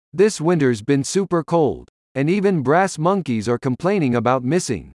This winter's been super cold, and even brass monkeys are complaining about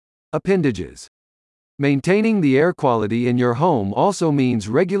missing appendages. Maintaining the air quality in your home also means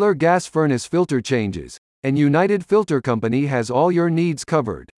regular gas furnace filter changes, and United Filter Company has all your needs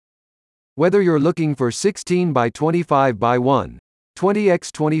covered. Whether you're looking for 16 by 25 by 1,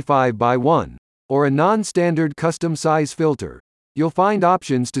 20x 25 by 1, or a non-standard custom size filter, you'll find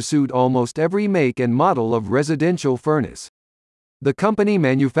options to suit almost every make and model of residential furnace. The company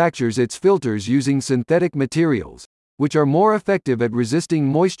manufactures its filters using synthetic materials, which are more effective at resisting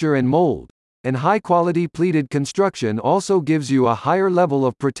moisture and mold, and high-quality pleated construction also gives you a higher level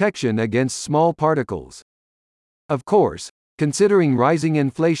of protection against small particles. Of course, considering rising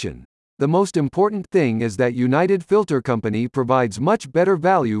inflation, the most important thing is that United Filter Company provides much better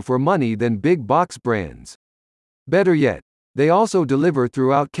value for money than big box brands. Better yet, they also deliver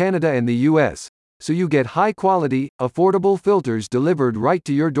throughout Canada and the US, so you get high-quality, affordable filters delivered right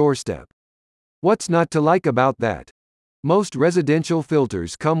to your doorstep. What's not to like about that? Most residential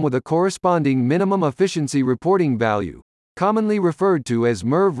filters come with a corresponding minimum efficiency reporting value, commonly referred to as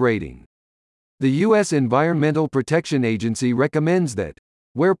MERV rating. The U.S. Environmental Protection Agency recommends that,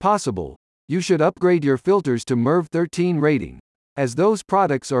 where possible, you should upgrade your filters to MERV 13 rating, as those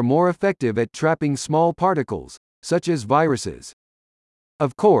products are more effective at trapping small particles, such as viruses.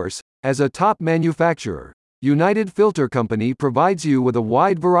 Of course, as a top manufacturer, United Filter Company provides you with a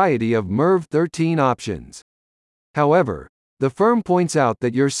wide variety of MERV 13 options. However, the firm points out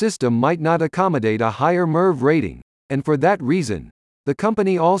that your system might not accommodate a higher MERV rating, and for that reason, the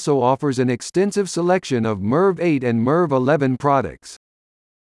company also offers an extensive selection of MERV 8 and MERV 11 products.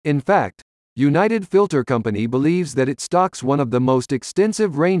 In fact, United Filter Company believes that it stocks one of the most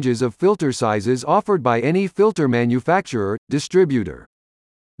extensive ranges of filter sizes offered by any filter manufacturer, distributor.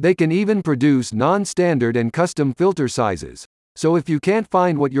 They can even produce non-standard and custom filter sizes, so if you can't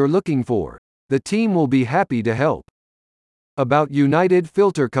find what you're looking for, the team will be happy to help. About United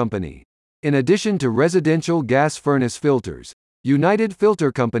Filter Company. In addition to residential gas furnace filters, United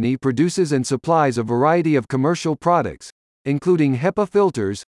Filter Company produces and supplies a variety of commercial products, including HEPA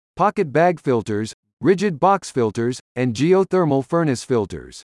filters, pocket bag filters, rigid box filters, and geothermal furnace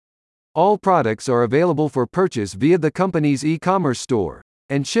filters. All products are available for purchase via the company's e-commerce store,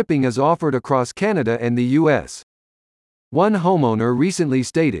 and shipping is offered across Canada and the US. One homeowner recently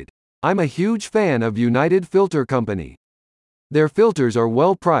stated, "I'm a huge fan of United Filter Company. Their filters are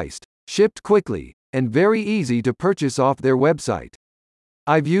well priced, shipped quickly, and very easy to purchase off their website.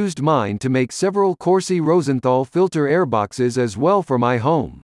 I've used mine to make several Corsi Rosenthal filter airboxes as well for my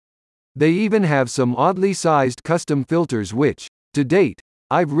home. They even have some oddly sized custom filters which, to date,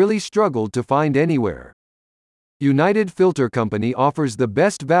 I've really struggled to find anywhere." United Filter Company offers the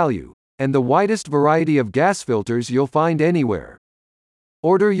best value, and the widest variety of gas filters you'll find anywhere.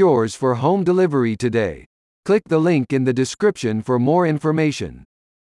 Order yours for home delivery today. Click the link in the description for more information.